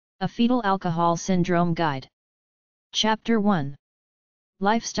A Fetal Alcohol Syndrome Guide. Chapter 1.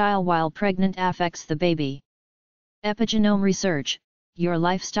 Lifestyle while pregnant affects the baby. Epigenome research. Your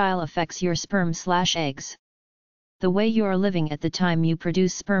lifestyle affects your sperm/eggs. The way you are living at the time you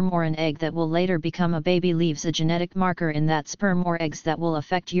produce sperm or an egg that will later become a baby leaves a genetic marker in that sperm or eggs that will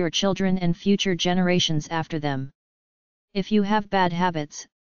affect your children and future generations after them. If you have bad habits,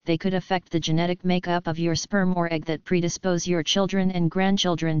 they could affect the genetic makeup of your sperm or egg that predispose your children and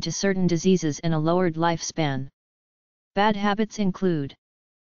grandchildren to certain diseases and a lowered lifespan. Bad habits include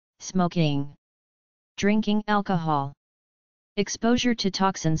smoking, drinking alcohol, exposure to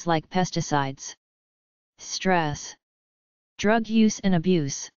toxins like pesticides, stress, drug use and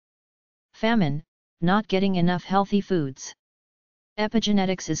abuse, famine, not getting enough healthy foods.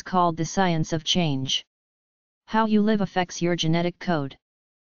 Epigenetics is called the science of change. How you live affects your genetic code.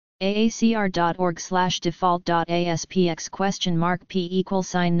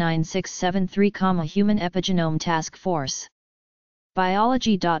 aacr.org/default.aspx?p=9673, Human Epigenome Task Force.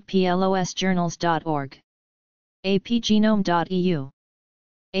 biology.plosjournals.org. apgenome.eu.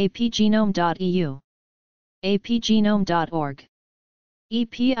 apgenome.eu. apgenome.org.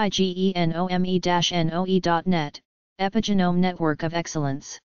 epigenome-noe.net, Epigenome Network of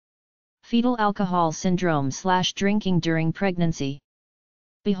Excellence. Fetal alcohol syndrome/drinking during pregnancy.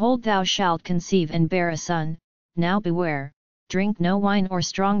 Behold, thou shalt conceive and bear a son, now beware, drink no wine or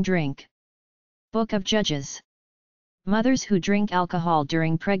strong drink. Book of Judges. Mothers who drink alcohol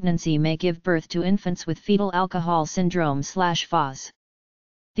during pregnancy may give birth to infants with fetal alcohol syndrome/FAS.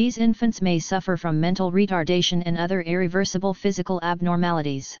 These infants may suffer from mental retardation and other irreversible physical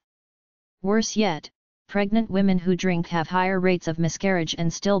abnormalities. Worse yet, pregnant women who drink have higher rates of miscarriage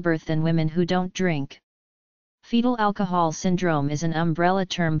and stillbirth than women who don't drink. Fetal alcohol syndrome is an umbrella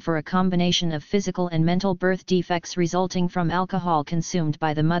term for a combination of physical and mental birth defects resulting from alcohol consumed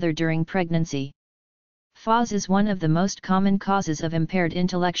by the mother during pregnancy. FAS is one of the most common causes of impaired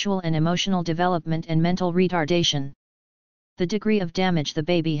intellectual and emotional development and mental retardation. The degree of damage the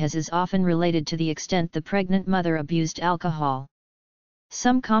baby has is often related to the extent the pregnant mother abused alcohol.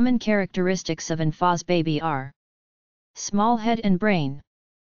 Some common characteristics of an FAS baby are: small head and brain,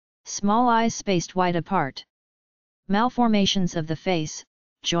 small eyes spaced wide apart, malformations of the face,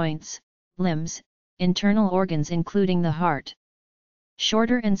 joints, limbs, internal organs including the heart,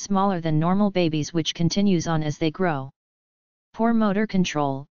 shorter and smaller than normal babies which continues on as they grow, poor motor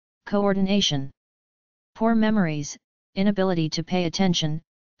control, coordination, poor memories, inability to pay attention,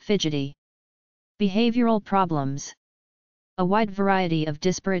 fidgety, behavioral problems, a wide variety of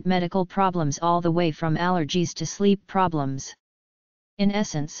disparate medical problems all the way from allergies to sleep problems. In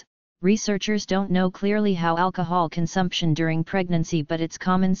essence, researchers don't know clearly how alcohol consumption during pregnancy, but it's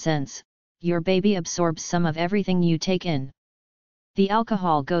common sense. Your baby absorbs some of everything you take in. The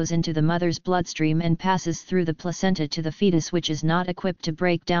alcohol goes into the mother's bloodstream and passes through the placenta to the fetus, which is not equipped to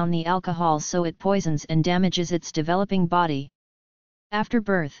break down the alcohol, so it poisons and damages its developing body. After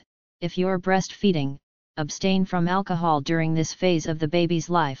birth, if you're breastfeeding, abstain from alcohol during this phase of the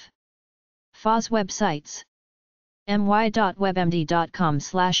baby's life. FAS websites: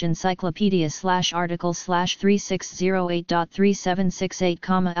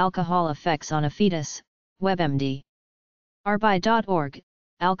 my.webmd.com/encyclopedia/article/3608.3768, alcohol effects on a fetus, WebMD. arbi.org,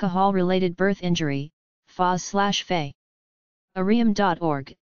 alcohol-related birth injury, FAS/FE.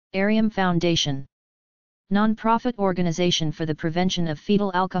 arium.org, Arium Foundation. Non-profit organization for the prevention of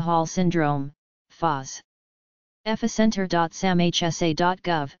fetal alcohol syndrome, FAS.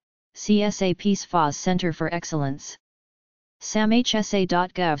 epicenter.samhsa.gov, CSAP's FAS Center for Excellence.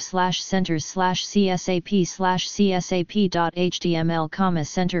 samhsa.gov/centers/csap/csap.html,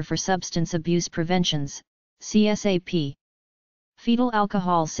 Center for Substance Abuse Preventions, CSAP. Fetal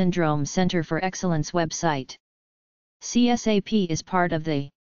Alcohol Syndrome Center for Excellence website. CSAP is part of the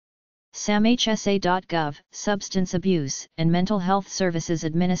samhsa.gov Substance Abuse and Mental Health Services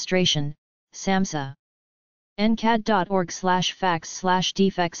Administration, SAMHSA.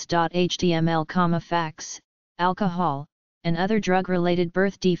 ncad.org/facts/defects.html, facts, alcohol, and other drug-related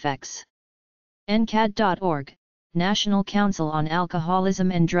birth defects. ncad.org, National Council on Alcoholism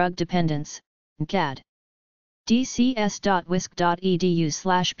and Drug Dependence, NCAD.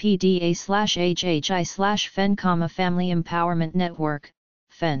 dcs.wisc.edu/pda/hhi/fen, Family Empowerment Network,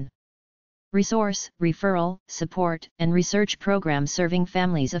 FEN. Resource, referral, support, and research program serving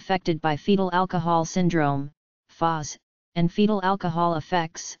families affected by fetal alcohol syndrome, FAS, and fetal alcohol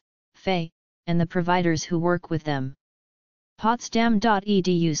effects, FE, and the providers who work with them.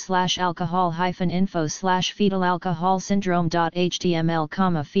 potsdam.edu/alcohol-info/fetal alcohol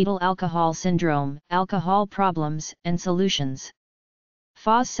syndrome.html, fetal alcohol syndrome, alcohol problems and solutions.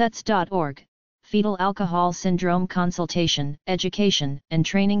 FOSSETS.org, Fetal Alcohol Syndrome Consultation, Education, and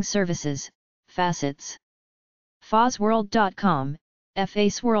Training Services, Facets. FOSWorld.com,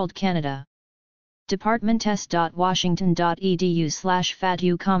 FACE World Canada.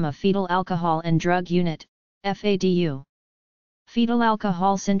 departments.washington.edu/FADU, Fetal Alcohol and Drug Unit, FADU.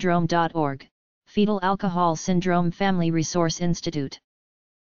 Fetalalcoholsyndrome.org, Fetal Alcohol Syndrome Family Resource Institute.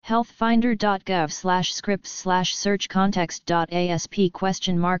 healthfinder.gov/scripts/search context.asp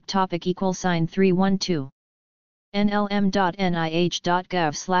topic =312.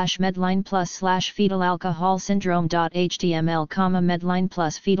 nlm.nih.gov/medline plus/fetal alcohol syndrome.html, medline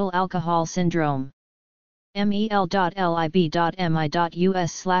plus fetal alcohol syndrome.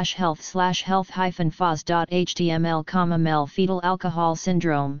 mel.lib.mi.us/health/health-fos.html, mel fetal alcohol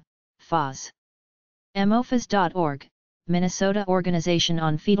syndrome, FOS. mofas.org, Minnesota Organization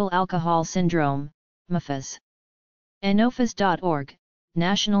on Fetal Alcohol Syndrome, MOFAS. nofas.org,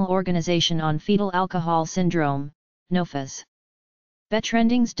 National Organization on Fetal Alcohol Syndrome, NOFAS.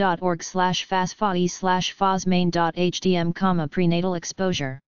 betrendings.org/fasfae/fosmain.htm, prenatal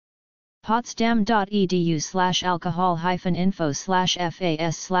exposure.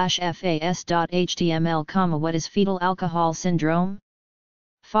 potsdam.edu/alcohol-info/fas/fas.html, what is fetal alcohol syndrome?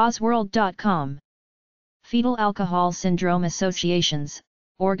 FOSWorld.com. Fetal Alcohol Syndrome Associations,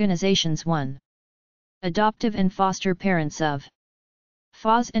 Organizations 1. Adoptive and foster parents of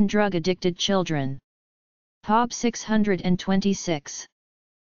FOS and drug-addicted children. POB 626.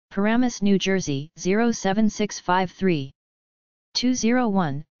 Paramus, New Jersey 07653.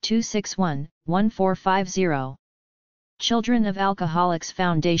 201-261-1450. Children of Alcoholics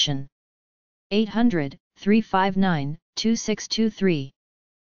Foundation. 800-359-2623.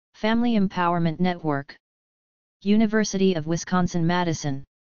 Family Empowerment Network. University of Wisconsin-Madison.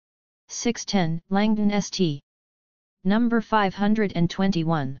 610 Langdon St. Number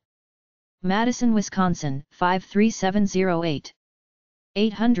 521. Madison, Wisconsin 53708.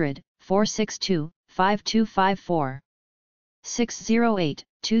 800-462-5254.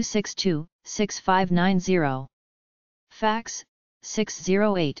 608-262-6590. Fax,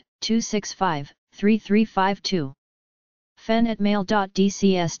 608-265-3352.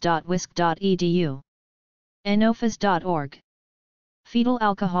 fen@mail.dcs.wisc.edu. nofas.org. Fetal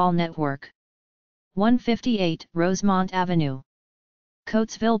Alcohol Network. 158 Rosemont Avenue,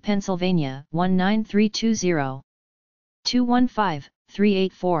 Coatesville, Pennsylvania 19320.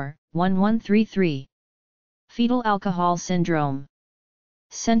 215-384-1133. Fetal Alcohol Syndrome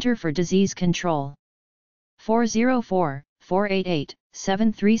Center for Disease Control.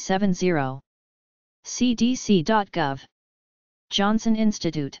 404-488-7370. cdc.gov. Johnson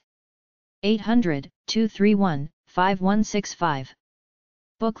Institute. 800-231-5165.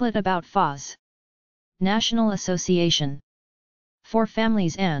 Booklet about FOS. National Association for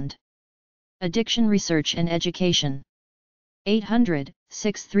Families and Addiction Research and Education.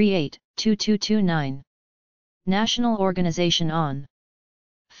 800-638-2229. National Organization on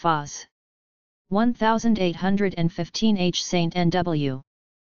FOS. 1815 H. St. N.W.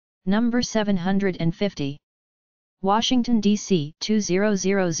 Number 750. Washington, D.C.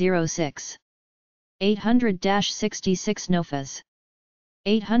 20006. 800-66 NOFAS.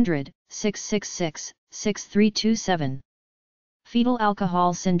 800-666-6327. Fetal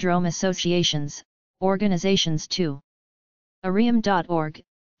Alcohol Syndrome Associations, Organizations 2. Arium.org,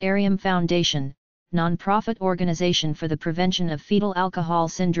 Arium Foundation, non-profit organization for the prevention of fetal alcohol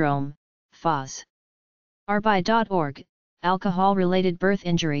syndrome, FOS. Arbi.org, alcohol-related birth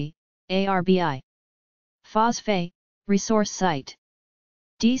injury, ARBI. FOSFA, resource site.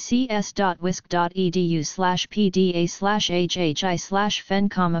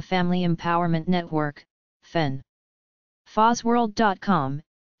 dcs.wisc.edu/pda/hhi/fen, Family Empowerment Network, FEN. FOSWorld.com,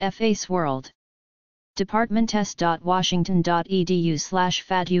 FACE World.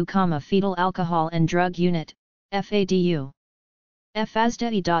 departments.washington.edu/FADU, Fetal Alcohol and Drug Unit, FADU.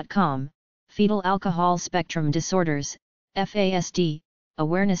 FASDE.com, Fetal Alcohol Spectrum Disorders, FASD,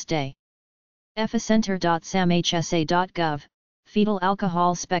 Awareness Day. FACenter.samhsa.gov, Fetal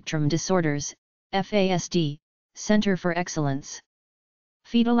Alcohol Spectrum Disorders, FASD, Center for Excellence.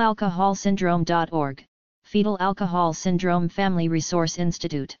 Fetalalcoholsyndrome.org, Fetal Alcohol Syndrome Family Resource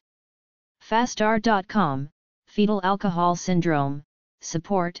Institute. FASTAR.com, Fetal Alcohol Syndrome,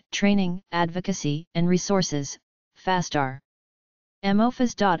 Support, Training, Advocacy, and Resources, FASTAR.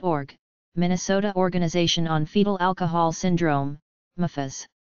 MOFAS.org, Minnesota Organization on Fetal Alcohol Syndrome, MOFAS.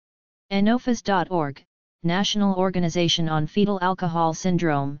 NOFAS.org, National Organization on Fetal Alcohol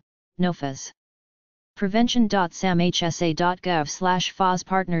Syndrome, NOFAS. Prevention.samhsa.gov/FOS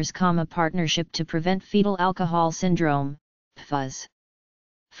Partners, Partnership to Prevent Fetal Alcohol Syndrome, PFAS.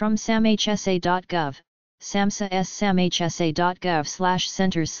 From samhsa.gov,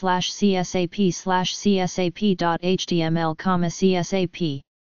 samhsa.gov/centers/csap/csap.html, csap.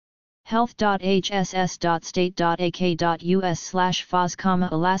 health.hss.state.ak.us/FOS,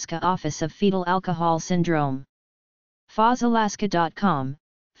 Alaska Office of Fetal Alcohol Syndrome. FOSAlaska.com,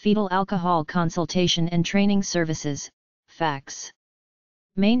 Fetal Alcohol Consultation and Training Services, fax.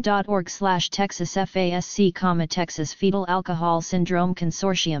 maine.org/TexasFASC, Texas Fetal Alcohol Syndrome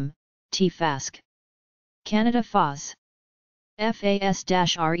Consortium, TFASC. Canada FOS.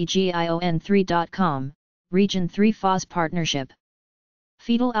 FAS-REGION3.com, Region 3 FOS Partnership.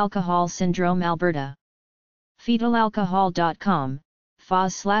 Fetal Alcohol Syndrome Alberta. Fetalalcohol.com,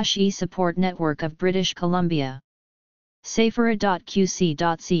 FOS/E Support Network of British Columbia.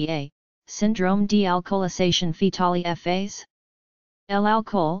 Safera.qc.ca, Syndrome Dealcoholization Fetali FAs.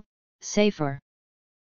 L-alcohol, Safer.